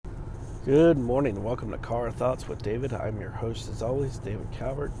Good morning and welcome to Car Thoughts with David. I'm your host as always, David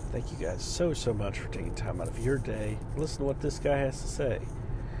Calvert. Thank you guys so much for taking time out of your day. Listen to what this guy has to say.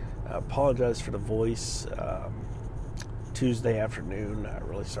 I apologize for the voice. Tuesday afternoon, I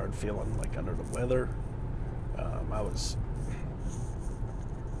really started feeling like under the weather. I was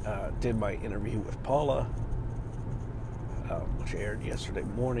did my interview with Paula, which aired yesterday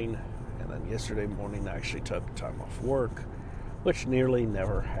morning, and then yesterday morning I actually took time off work, which nearly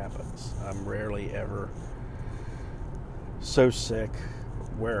never happens. I'm rarely ever so sick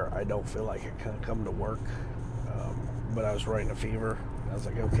where I don't feel like I can come to work. But I was running a fever. I was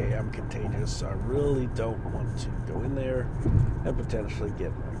like, okay, I'm contagious, so I really don't want to go in there and potentially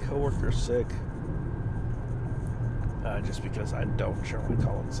get my coworker sick, just because I don't generally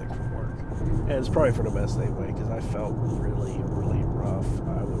call in sick from work. And it's probably for the best anyway, because I felt really rough.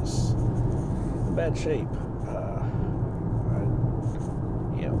 I was in bad shape.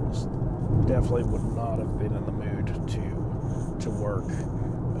 Definitely would not have been in the mood to work.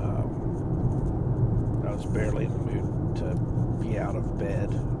 I was barely in the mood to be out of bed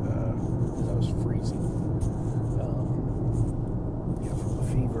because I was freezing. From the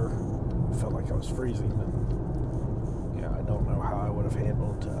fever, I felt like I was freezing, and I don't know how I would have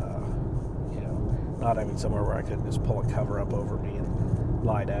handled not having somewhere where I could just pull a cover up over me and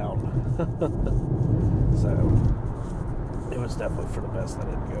lie down. So it was definitely for the best that I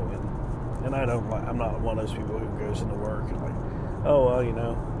didn't go in. And I'm not one of those people who goes into work and like, oh, well,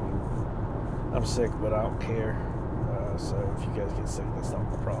 I'm sick, but I don't care. So if you guys get sick, that's not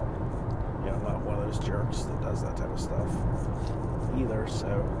my problem. I'm not one of those jerks that does that type of stuff either.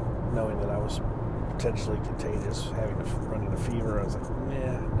 So knowing that I was potentially contagious, running a fever, I was like,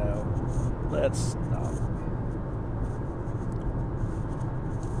 no, let's not.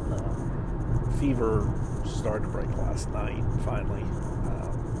 Fever started to break last night, finally.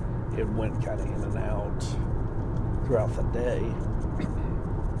 It went kind of in and out throughout the day,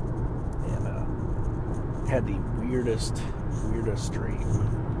 and had the weirdest dream.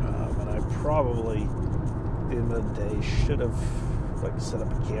 And I probably, at the end of the day, should have set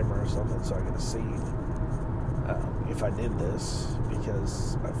up a camera or something so I could have seen if I did this,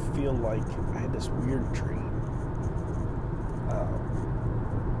 because I feel like I had this weird dream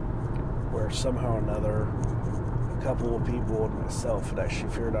where somehow or another a couple of people and myself had actually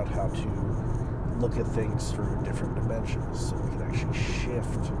figured out how to look at things through different dimensions, so we could actually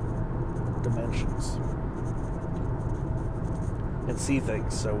shift dimensions and see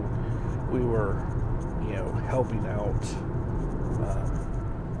things. So we were, helping out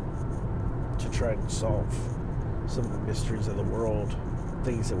to try and solve some of the mysteries of the world,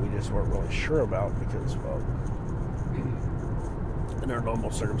 things that we just weren't really sure about because, well, in our normal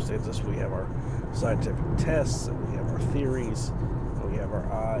circumstances, we have our scientific tests, and we have our theories, and we have our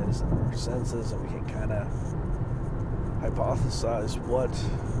eyes and our senses, and we can kind of hypothesize what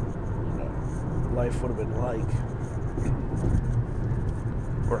life would have been like,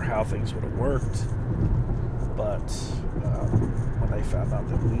 or how things would have worked. But when I found out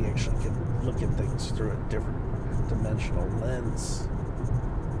that we actually could look at things through a different dimensional lens,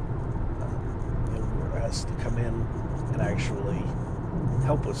 we were asked to come in and actually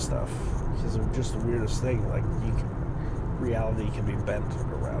help with stuff, because it was just the weirdest thing. Reality can be bent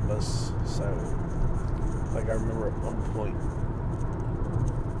around us. So, I remember at one point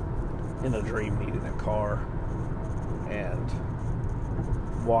in a dream needing a car, and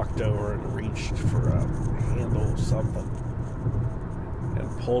walked over and reached for a handle of something, and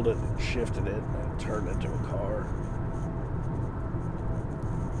pulled it and shifted it, and it turned into a car.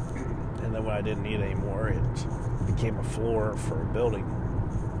 And then when I didn't need it anymore, it became a floor for a building.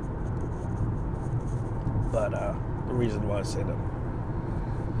 But the reason why I say that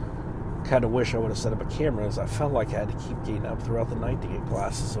kind of wish I would have set up a camera is I felt like I had to keep getting up throughout the night to get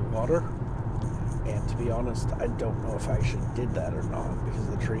glasses of water. And to be honest, I don't know if I actually did that or not, because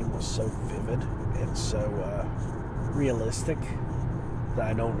the dream was so vivid and so realistic that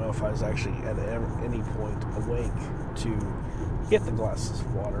I don't know if I was actually at any point awake to get the glasses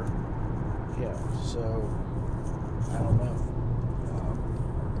of water. So I don't know.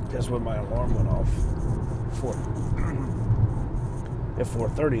 Because when my alarm went off at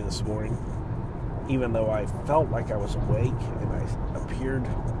 4:30 this morning, even though I felt like I was awake and I appeared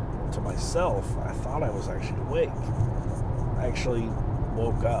to myself, I thought I was actually awake. I actually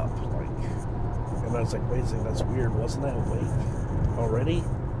woke up, and I was like, wait a second, that's weird, wasn't I awake already?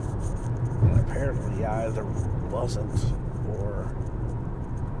 And apparently I either wasn't, or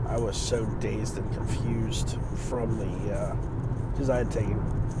I was so dazed and confused from because I had taken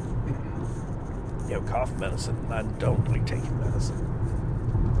cough medicine, and I don't like taking medicine.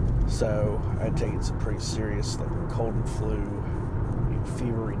 So I'd taken some pretty serious, like cold and flu,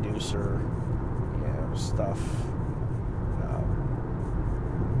 fever reducer, stuff,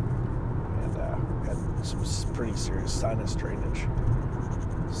 and had some pretty serious sinus drainage.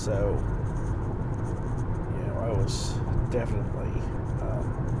 So, I was definitely,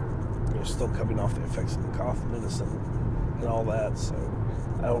 still coming off the effects of the cough medicine and all that. So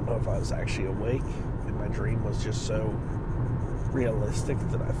I don't know if I was actually awake and my dream was just so realistic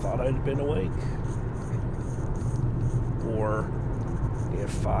that I thought I'd been awake, or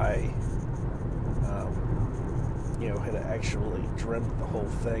if I, had actually dreamt the whole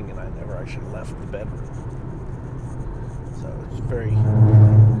thing and I never actually left the bedroom. So it's very,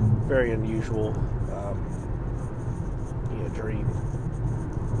 very unusual dream,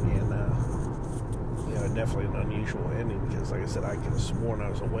 and definitely an unusual ending because, like I said, I could have sworn I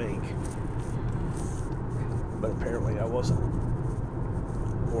was awake, but apparently I wasn't,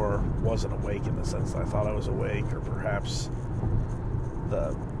 or wasn't awake in the sense that I thought I was awake, or perhaps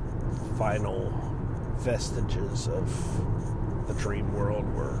the final vestiges of the dream world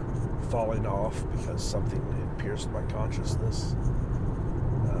were falling off because something had pierced my consciousness,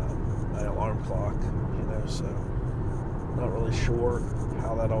 my alarm clock, so not really sure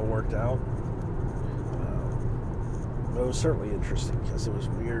how that all worked out. But it was certainly interesting because it was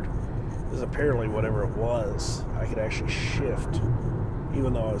weird, because apparently whatever it was, I could actually shift,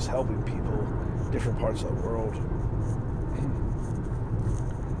 even though I was helping people in different parts of the world.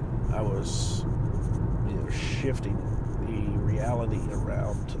 I was shifting the reality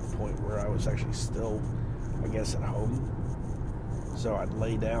around to the point where I was actually still, I guess, at home. So I'd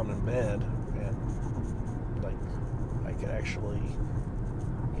lay down in bed and I could actually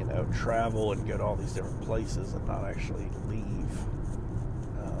travel and go to all these different places and not actually leave.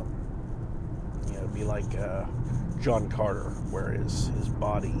 It'd be like John Carter, where his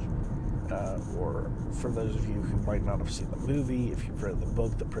body, or for those of you who might not have seen the movie, if you've read the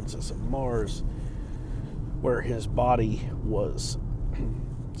book, The Princess of Mars, where his body was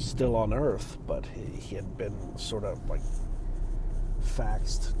still on Earth, but he had been sort of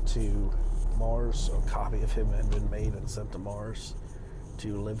faxed to Mars, so a copy of him had been made and sent to Mars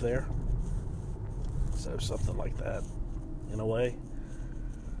to live there. So something like that, in a way.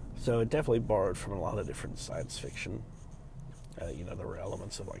 So it definitely borrowed from a lot of different science fiction. There were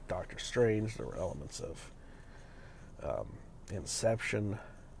elements of Doctor Strange, there were elements of Inception,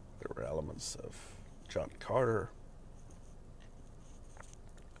 there were elements of John Carter,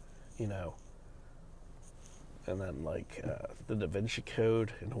 and then the Da Vinci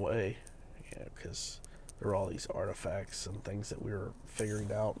Code, in a way, because there were all these artifacts and things that we were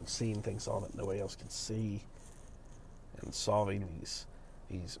figuring out and seeing things on that nobody else could see, and solving these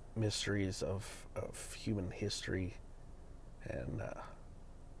mysteries of human history. And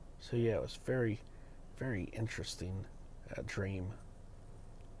so it was very, very interesting dream,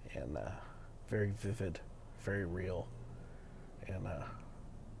 and very vivid, very real, and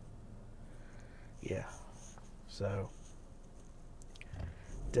so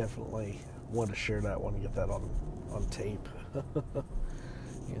definitely want to share that one, get that on tape,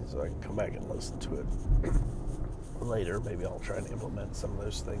 so I can come back and listen to it later. Maybe I'll try and implement some of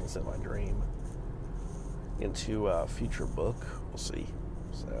those things in my dream into a future book. We'll see.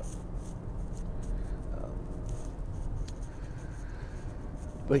 So,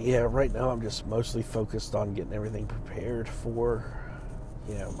 but right now I'm just mostly focused on getting everything prepared for,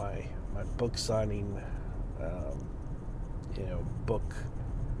 my book signing, book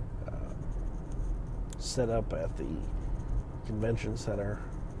set up at the convention center.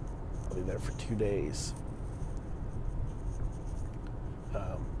 I'll be there for 2 days.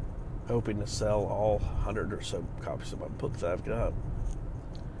 Hoping to sell all 100 or so copies of my book that I've got,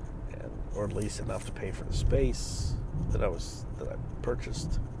 or at least enough to pay for the space that I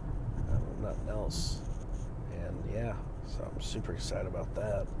purchased, nothing else. And so I'm super excited about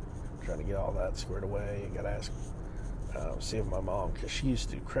that. I'm trying to get all that squared away. I got to ask, see if my mom, because she used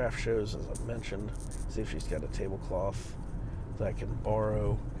to do craft shows, as I mentioned, see if she's got a tablecloth that I can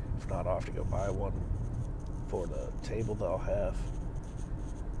borrow. If not, I'll have to go buy one for the table that I'll have.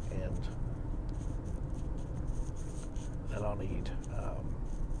 And then I'll need,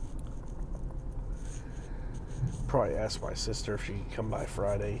 probably ask my sister if she can come by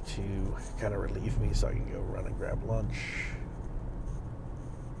Friday to kind of relieve me so I can go run and grab lunch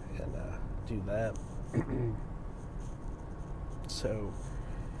and do that. So,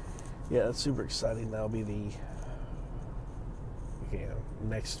 that's super exciting. That'll be the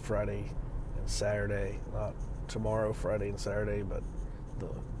next Friday and Saturday, not tomorrow, Friday and Saturday, but the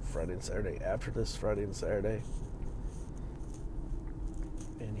Friday and Saturday after this Friday and Saturday.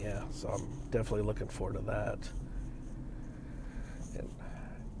 And yeah, so I'm definitely looking forward to that. And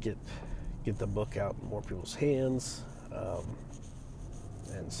get the book out in more people's hands.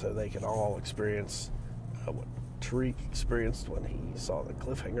 And so they can all experience what Tariq experienced when he saw the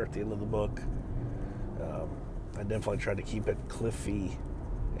cliffhanger at the end of the book. I definitely tried to keep it cliffy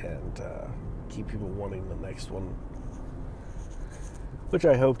and keep people wanting the next one, which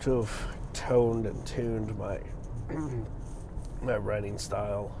I hope to have toned and tuned my my writing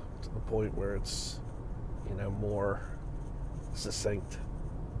style to the point where it's, more succinct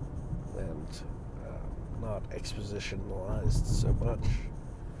and not expositionalized so much,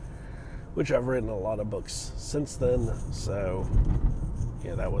 which I've written a lot of books since then. So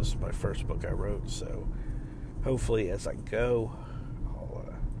yeah, that was my first book I wrote, so hopefully as I go, I'll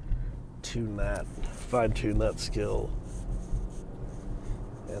fine-tune that skill,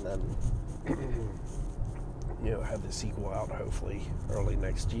 and then have the sequel out hopefully early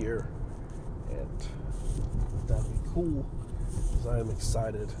next year, and that'd be cool, because I am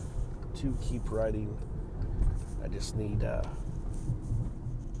excited to keep writing. I just need to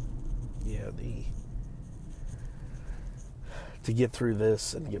get through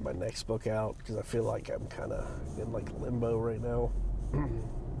this and get my next book out, because I feel like I'm kind of in like limbo right now.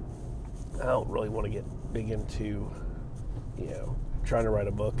 I don't really want to get big into trying to write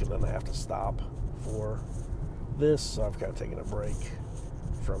a book and then I have to stop for this, so I've kind of taken a break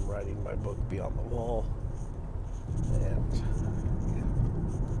from writing my book Beyond the Wall, and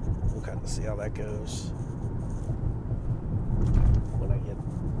we'll kind of see how that goes when I get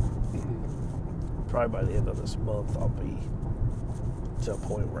probably by the end of this month. I'll be to a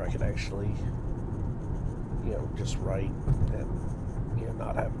point where I can actually just write and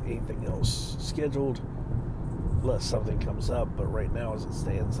not have anything else scheduled unless something comes up. But right now, as it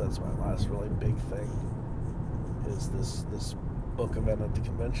stands, that's my last really big thing, is this book event at the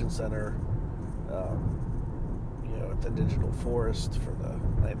convention center, at the Digital Forest for the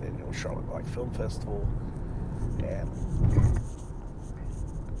 9th annual Charlotte Black Film Festival. And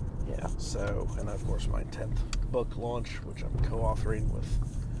yeah, so, and of course my 10th book launch, which I'm co-authoring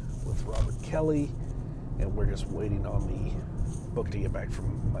with Robert Kelly, and we're just waiting on the book to get back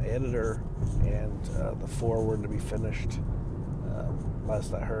from my editor and the foreword to be finished.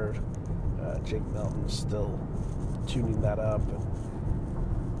 Last I heard, Jake Melton's still tuning that up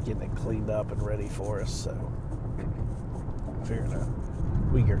and getting it cleaned up and ready for us, so I figure in a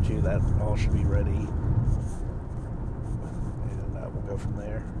week or two that all should be ready, and we'll go from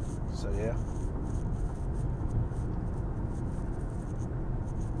there. So yeah.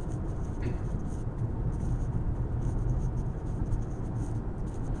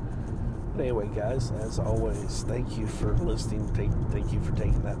 Anyway, guys, as always, thank you for listening. Thank you for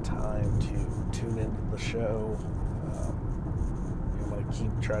taking that time to tune into the show. I'm going to keep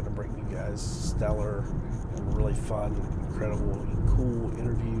trying to bring you guys stellar and really fun, incredible, and cool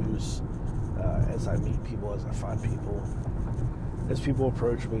interviews as I meet people, as I find people, as people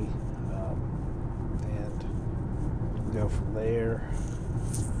approach me, and go from there.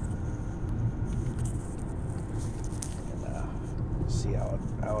 See how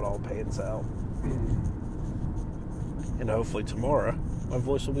it all pans out. And hopefully tomorrow my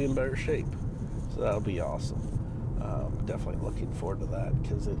voice will be in better shape, so that'll be awesome. Definitely looking forward to that,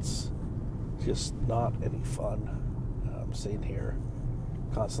 because it's just not any fun sitting here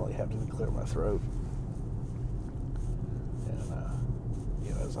constantly having to clear my throat, and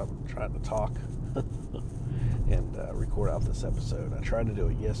as I'm trying to talk and record out this episode. I tried to do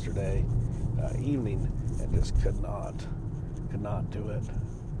it yesterday evening and just could not do it.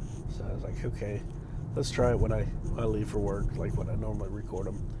 So I was like, okay, let's try it when I leave for work, like when I normally record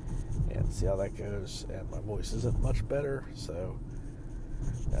them, and see how that goes. And my voice isn't much better, so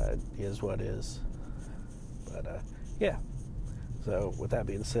it is what it is. But yeah. So with that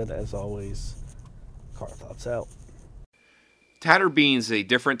being said, as always, Car Thoughts out. Tattered Beans is a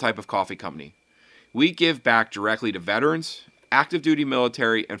different type of coffee company. We give back directly to veterans, active duty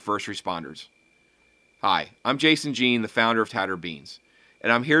military, and first responders. Hi, I'm Jason Jean, the founder of Tattered Beans,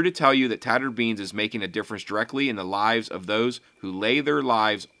 and I'm here to tell you that Tattered Beans is making a difference directly in the lives of those who lay their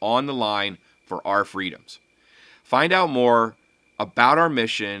lives on the line for our freedoms. Find out more about our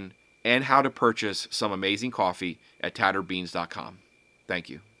mission and how to purchase some amazing coffee at tatteredbeans.com. Thank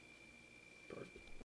you.